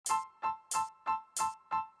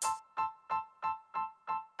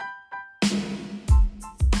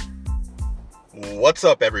What's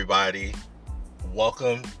up, everybody?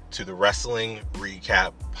 Welcome to the Wrestling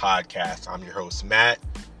Recap Podcast. I'm your host, Matt,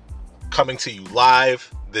 coming to you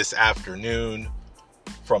live this afternoon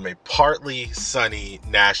from a partly sunny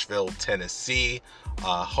Nashville, Tennessee,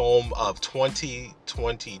 home of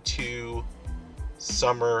 2022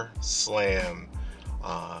 Summerslam.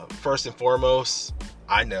 First and foremost,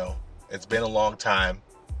 I know it's been a long time,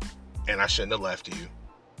 and I shouldn't have left you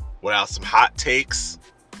without some hot takes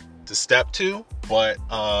to step to, but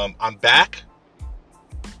I'm back.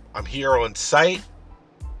 I'm here on site,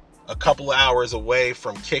 a couple of hours away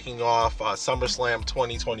from kicking off SummerSlam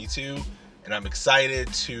 2022, and I'm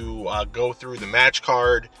excited to go through the match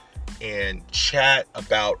card and chat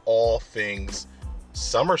about all things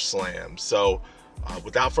SummerSlam. So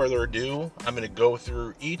without further ado, I'm going to go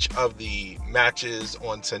through each of the matches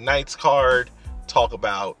on tonight's card, talk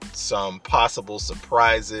about some possible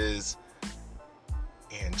surprises,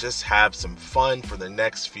 and just have some fun for the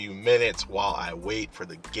next few minutes while I wait for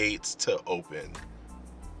the gates to open.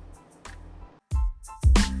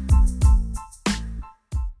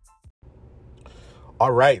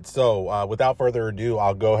 All right, so without further ado,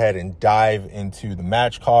 I'll go ahead and dive into the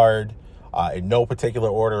match card. In no particular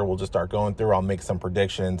order, we'll just start going through. I'll make some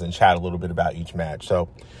predictions and chat a little bit about each match. So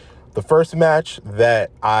the first match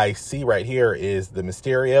that I see right here is the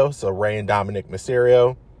Mysterio, so Rey and Dominic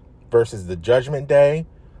Mysterio versus the Judgment Day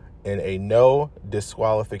in a no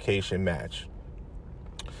disqualification match.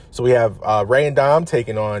 So we have Rey and Dom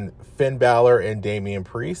taking on Finn Balor and Damian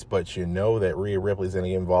Priest, but you know that Rhea Ripley's going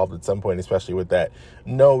to get involved at some point, especially with that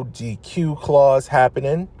no DQ clause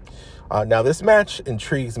happening. Now, this match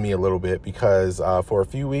intrigues me a little bit because for a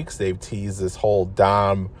few weeks, they've teased this whole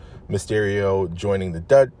Dom Mysterio joining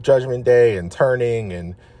the Judgment Day and turning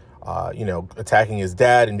and, attacking his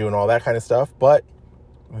dad and doing all that kind of stuff. But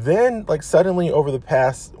then, suddenly over the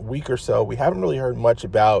past week or so, we haven't really heard much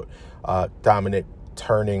about Dominic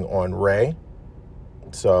turning on Rey.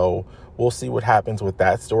 So we'll see what happens with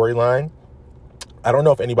that storyline. I don't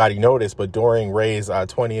know if anybody noticed, but during Rey's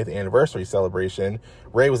 20th anniversary celebration,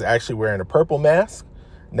 Rey was actually wearing a purple mask.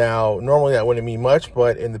 Now, normally that wouldn't mean much,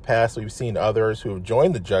 but in the past, we've seen others who have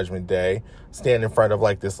joined the Judgment Day stand in front of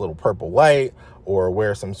this little purple light or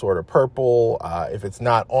wear some sort of purple. If it's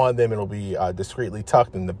not on them, it'll be discreetly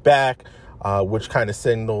tucked in the back, which kind of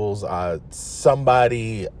signals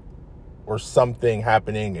somebody or something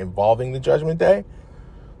happening involving the Judgment Day.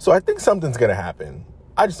 So I think something's going to happen.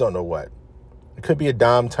 I just don't know what. It could be a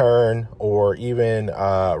Dom turn or even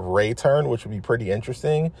a Rey turn, which would be pretty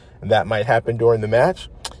interesting. And that might happen during the match.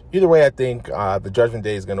 Either way, I think the Judgment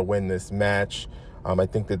Day is going to win this match. I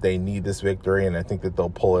think that they need this victory, and I think that they'll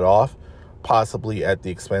pull it off, possibly at the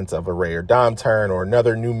expense of a Rey or Dom turn or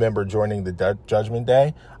another new member joining the Judgment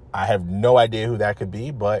Day. I have no idea who that could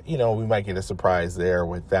be, but, we might get a surprise there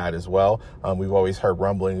with that as well. We've always heard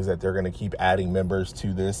rumblings that they're going to keep adding members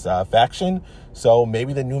to this faction. So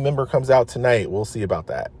maybe the new member comes out tonight. We'll see about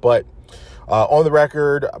that. But on the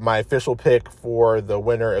record, my official pick for the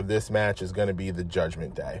winner of this match is going to be the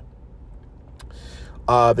Judgment Day.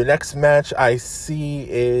 The next match I see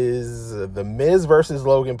is The Miz versus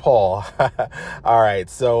Logan Paul. All right,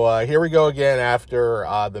 so here we go again after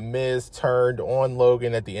The Miz turned on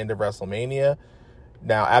Logan at the end of WrestleMania.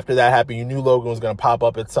 Now, after that happened, you knew Logan was going to pop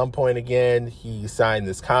up at some point again. He signed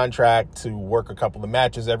this contract to work a couple of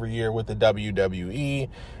matches every year with the WWE.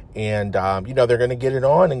 And, they're going to get it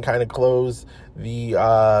on and kind of close the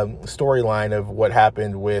storyline of what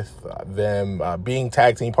happened with them being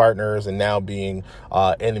tag team partners and now being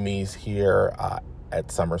enemies here at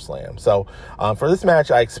SummerSlam. So for this match,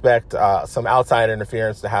 I expect some outside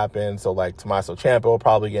interference to happen. So Tommaso Ciampa will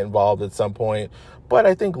probably get involved at some point. But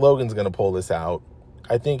I think Logan's going to pull this out.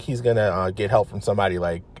 I think he's going to get help from somebody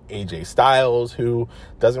like AJ Styles, who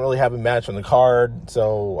doesn't really have a match on the card,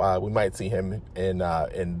 so we might see him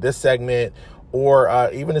in this segment,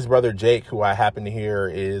 or even his brother Jake, who I happen to hear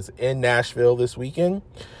is in Nashville this weekend.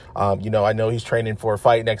 I know he's training for a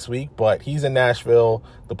fight next week, but he's in Nashville.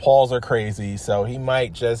 The Pauls are crazy, so he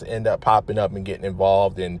might just end up popping up and getting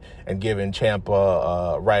involved and giving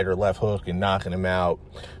Ciampa a right or left hook and knocking him out.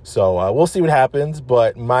 So we'll see what happens,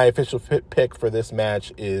 but my official pick for this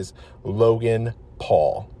match is Logan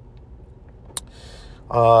Paul.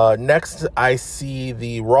 Next, I see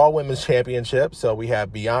the Raw Women's Championship. So we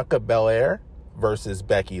have Bianca Belair versus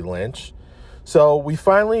Becky Lynch. So we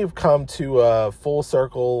finally have come to a full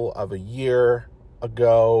circle of a year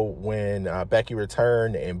ago when Becky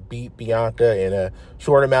returned and beat Bianca in a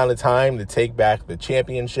short amount of time to take back the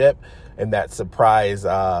championship in that surprise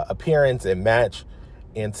appearance and match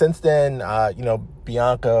And since then,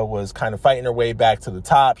 Bianca was kind of fighting her way back to the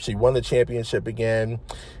top. She won the championship again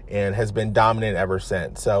and has been dominant ever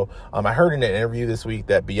since. So I heard in an interview this week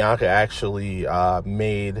that Bianca actually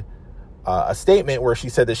made a statement where she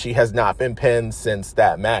said that she has not been pinned since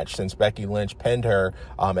that match, since Becky Lynch pinned her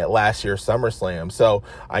at last year's SummerSlam. So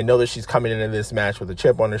I know that she's coming into this match with a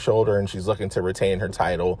chip on her shoulder, and she's looking to retain her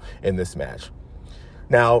title in this match.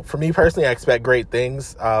 Now, for me personally, I expect great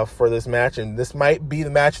things for this match, and this might be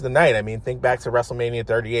the match of the night. I mean, think back to WrestleMania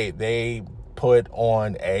 38. They put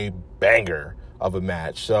on a banger of a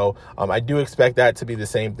match. So I do expect that to be the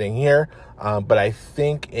same thing here. But I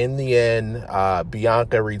think in the end,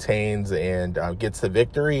 Bianca retains and gets the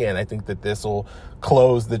victory. And I think that this will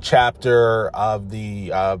close the chapter of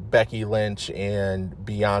the Becky Lynch and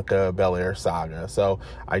Bianca Belair saga. So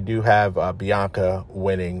I do have Bianca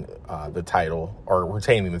winning the title, or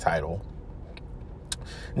retaining the title.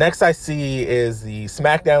 Next I see is the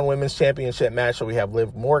SmackDown Women's Championship match. So we have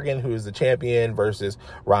Liv Morgan, who is the champion, versus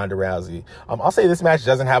Ronda Rousey. I'll say this match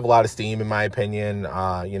doesn't have a lot of steam, in my opinion.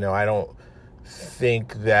 I don't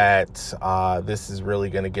think that this is really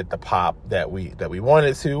going to get the pop that we want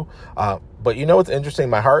it to. But what's interesting?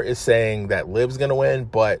 My heart is saying that Liv's going to win,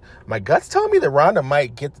 but my gut's telling me that Ronda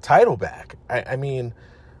might get the title back. I mean,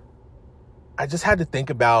 I just had to think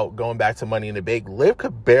about going back to Money in the Bank. Liv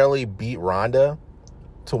could barely beat Ronda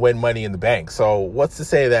to win Money in the Bank. So what's to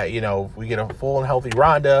say that, we get a full and healthy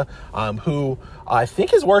Ronda, who I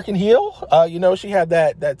think is working heel. She had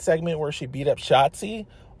that segment where she beat up Shotzi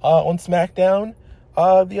on SmackDown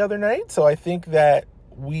the other night. So I think that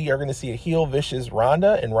we are going to see a heel vicious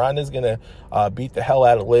Ronda, and Ronda's going to beat the hell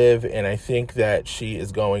out of Liv, and I think that she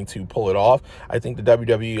is going to pull it off. I think the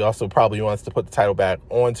WWE also probably wants to put the title back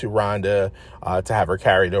onto Ronda to have her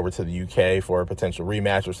carried over to the UK for a potential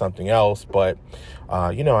rematch or something else, but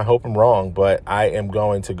I hope I'm wrong, but I am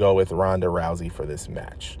going to go with Ronda Rousey for this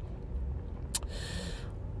match.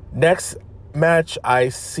 Next match I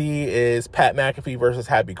see is Pat McAfee versus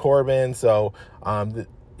Happy Corbin. So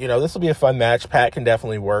this will be a fun match. Pat can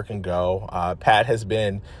definitely work and go. Pat has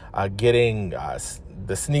been getting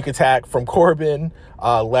the sneak attack from Corbin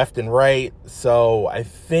left and right. So I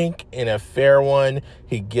think in a fair one,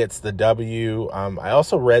 he gets the W. I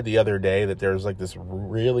also read the other day that there's like this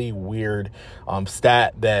really weird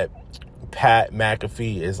stat that Pat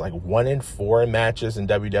McAfee is like 1-4 in matches in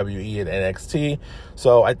WWE and NXT.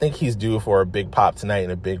 So I think he's due for a big pop tonight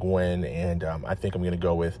and a big win. And I think I'm going to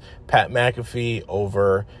go with Pat McAfee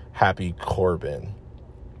over Happy Corbin.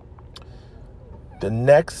 The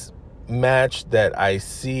next match that I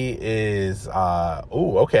see is,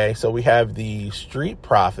 so we have the Street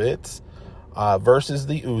Profits versus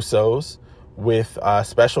the Usos with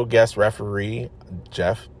special guest referee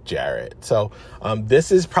Jeff Jarrett. So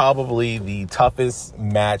this is probably the toughest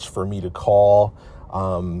match for me to call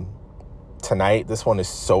tonight. This one is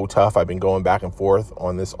so tough. I've been going back and forth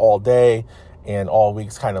on this all day and all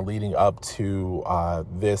weeks kind of leading up to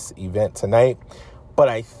this event tonight. But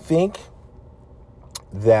I think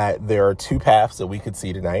that there are two paths that we could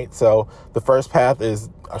see tonight. So the first path is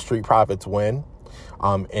a Street Profits win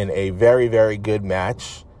in a very, very good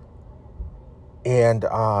match. And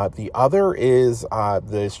the other is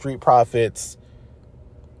the Street Profits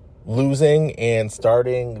losing and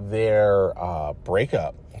starting their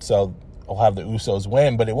breakup. So we'll have the Usos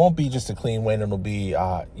win, but it won't be just a clean win. It'll be,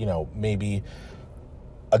 maybe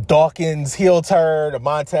a Dawkins heel turn, a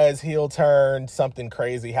Montez heel turn, something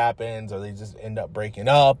crazy happens, or they just end up breaking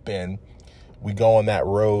up, and we go on that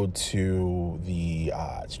road to the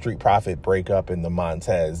Street Profit breakup and the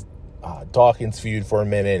Montez Dawkins feud for a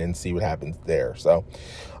minute and see what happens there. So,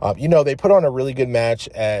 they put on a really good match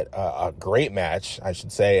at a great match, I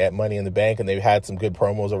should say, at Money in the Bank, and they've had some good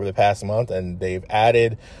promos over the past month, and they've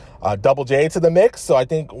added Double J to the mix. So I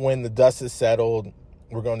think when the dust is settled,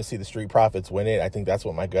 we're going to see the Street Profits win it. I think that's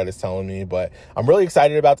what my gut is telling me, but I'm really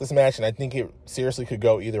excited about this match, and I think it seriously could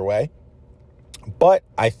go either way. But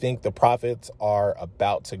I think the Profits are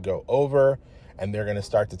about to go over, and they're going to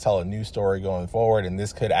start to tell a new story going forward, and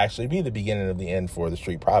this could actually be the beginning of the end for the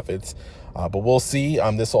Street Profits. But we'll see.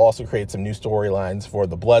 This will also create some new storylines for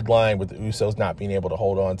the Bloodline, with the Usos not being able to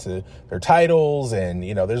hold on to their titles, and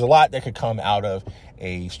there's a lot that could come out of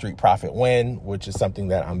a Street Profit win, which is something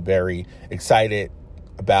that I'm very excited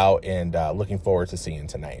about and looking forward to seeing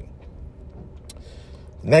tonight.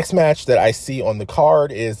 Next match that I see on the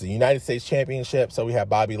card is the United States Championship. So we have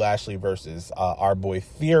Bobby Lashley versus our boy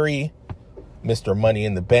Theory, Mr. Money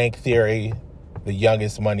in the Bank Theory, the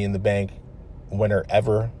youngest Money in the Bank winner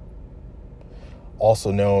ever,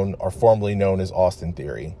 also known or formerly known as Austin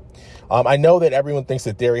Theory. I know that everyone thinks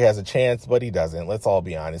that Theory has a chance, but he doesn't. Let's all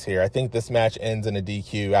be honest here. I think this match ends in a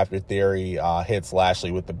DQ after Theory hits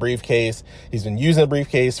Lashley with the briefcase. He's been using the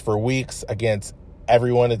briefcase for weeks against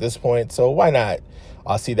everyone at this point, so why not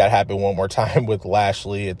see that happen one more time with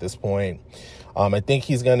Lashley at this point? I think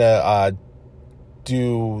he's going to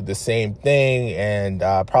do the same thing and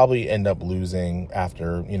probably end up losing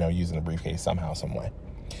after, using the briefcase somehow, some way.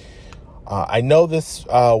 I know this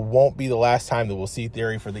won't be the last time that we'll see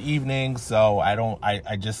Theory for the evening, so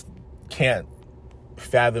I just can't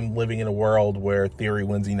fathom living in a world where Theory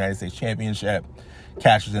wins the United States Championship,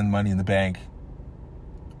 cashes in Money in the Bank,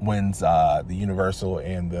 wins the Universal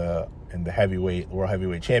and the World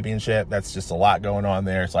Heavyweight Championship. That's just a lot going on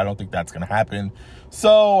there, so I don't think that's going to happen.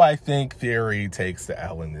 So I think Theory takes the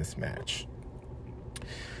L in this match.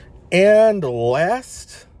 And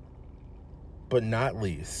last but not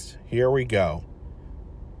least, here we go.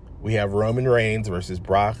 We have Roman Reigns versus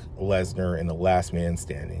Brock Lesnar in the Last Man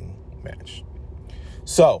Standing match.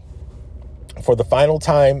 So, for the final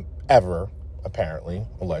time ever, apparently,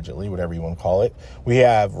 allegedly, whatever you want to call it, we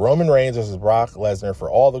have Roman Reigns versus Brock Lesnar for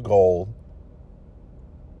all the gold.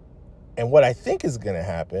 And what I think is going to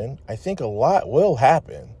happen, I think a lot will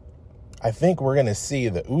happen. I think we're going to see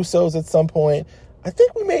the Usos at some point. I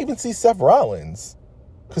think we may even see Seth Rollins,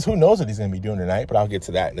 because who knows what he's going to be doing tonight, but I'll get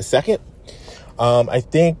to that in a second. I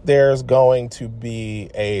think there's going to be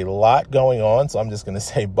a lot going on, so I'm just going to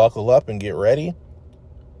say buckle up and get ready,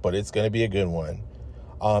 but it's going to be a good one.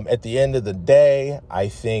 At the end of the day, I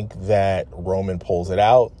think that Roman pulls it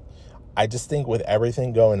out. I just think with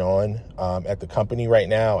everything going on at the company right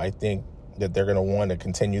now, I think that they're going to want to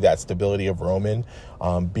continue that stability of Roman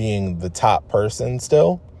being the top person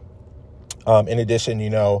still. In addition,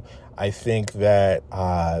 I think that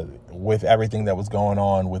with everything that was going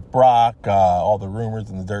on with Brock, all the rumors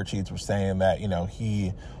and the dirt sheets were saying that,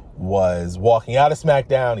 he was walking out of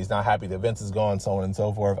SmackDown. He's not happy that Vince is gone, so on and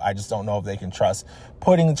so forth. I just don't know if they can trust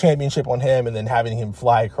putting the championship on him and then having him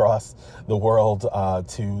fly across the world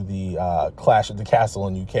to the Clash at the Castle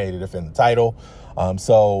in UK to defend the title.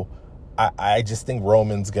 So I just think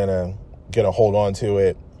Roman's gonna hold on to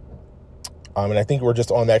it. And I think we're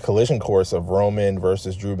just on that collision course of Roman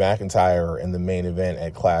versus Drew McIntyre in the main event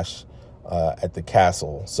at Clash at the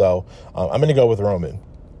Castle. So I'm going to go with Roman.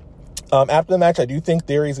 After the match, I do think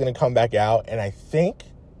Theory's going to come back out, and I think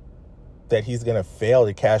that he's going to fail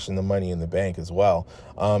to cash in the Money in the Bank as well.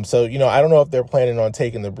 So, I don't know if they're planning on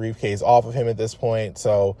taking the briefcase off of him at this point.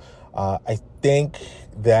 So I think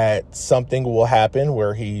that something will happen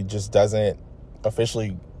where he just doesn't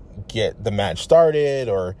officially get the match started,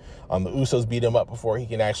 or the Usos beat him up before he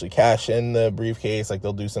can actually cash in the briefcase. Like,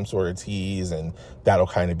 they'll do some sort of tease, and that'll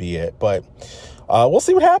kind of be it. But we'll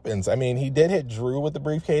see what happens. I mean, he did hit Drew with the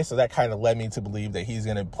briefcase, so that kind of led me to believe that he's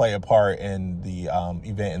going to play a part in the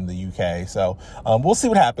event in the UK. So we'll see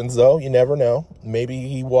what happens, though. You never know. Maybe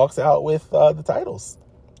he walks out with the titles.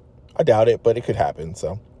 I doubt it, but it could happen.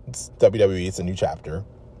 So it's WWE. It's a new chapter.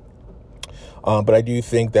 But I do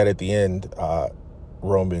think that at the end,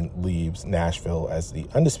 Roman leaves Nashville as the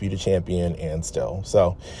undisputed champion and still.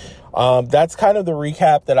 So that's kind of the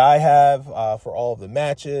recap that I have for all of the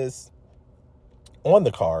matches on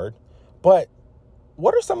the card. But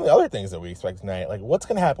what are some of the other things that we expect tonight? Like, what's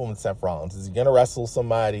going to happen with Seth Rollins? Is he going to wrestle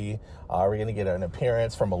somebody? Are we going to get an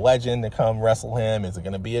appearance from a legend to come wrestle him? Is it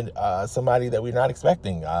going to be somebody that we're not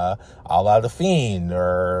expecting? A la The Fiend,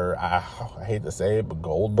 or I hate to say it, but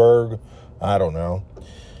Goldberg? I don't know.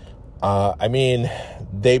 I mean,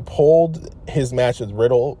 they pulled his match with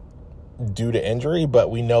Riddle due to injury, but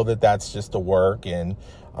we know that that's just a work, and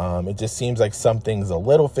it just seems like something's a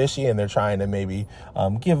little fishy, and they're trying to maybe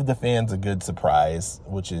give the fans a good surprise,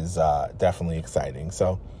 which is definitely exciting.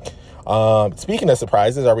 So, speaking of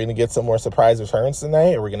surprises, are we going to get some more surprise returns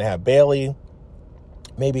tonight? Are we going to have Bayley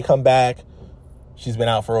maybe come back? She's been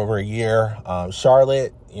out for over a year.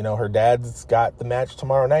 Charlotte, her dad's got the match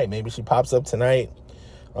tomorrow night. Maybe she pops up tonight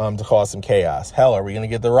to cause some chaos. Hell, are we going to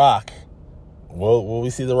get The Rock? Will we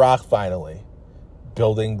see The Rock finally?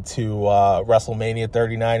 Building to WrestleMania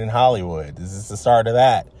 39 in Hollywood. Is this the start of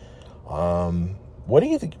that? What do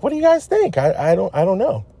you think? What do you guys think? I don't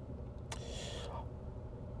know.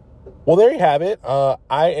 Well, there you have it. I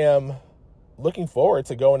am looking forward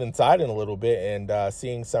to going inside in a little bit and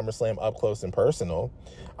seeing SummerSlam up close and personal.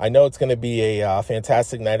 I know it's going to be a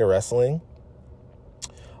fantastic night of wrestling.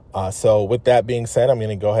 So with that being said, I'm going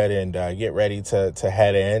to go ahead and get ready to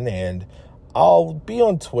head in, and I'll be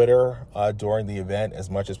on Twitter during the event as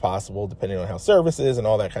much as possible, depending on how service is and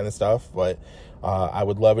all that kind of stuff. But I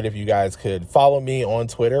would love it if you guys could follow me on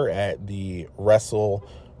Twitter at the Wrestle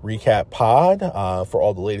Recap Pod for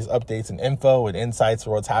all the latest updates and info and insights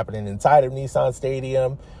for what's happening inside of Nissan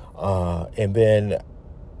Stadium. And then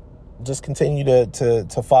just continue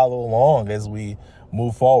to follow along as we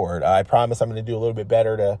move forward. I promise I'm going to do a little bit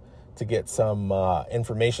better to get some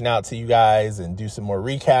information out to you guys and do some more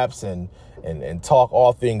recaps and talk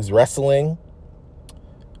all things wrestling.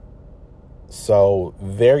 So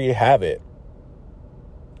there you have it.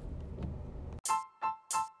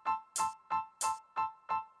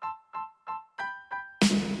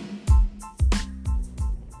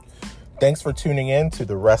 Thanks for tuning in to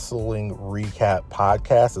the Wrestling Recap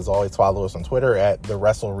Podcast. As always, follow us on Twitter at the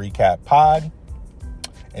Wrestle Recap Pod.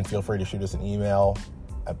 And feel free to shoot us an email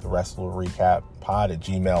at the Wrestle Recap Pod at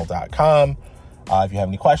gmail.com. If you have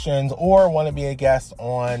any questions or want to be a guest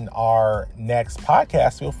on our next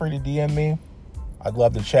podcast, feel free to DM me. I'd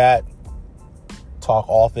love to chat, talk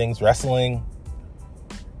all things wrestling,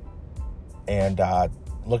 and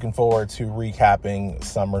looking forward to recapping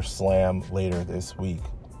SummerSlam later this week.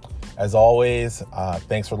 As always,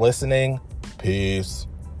 thanks for listening. Peace.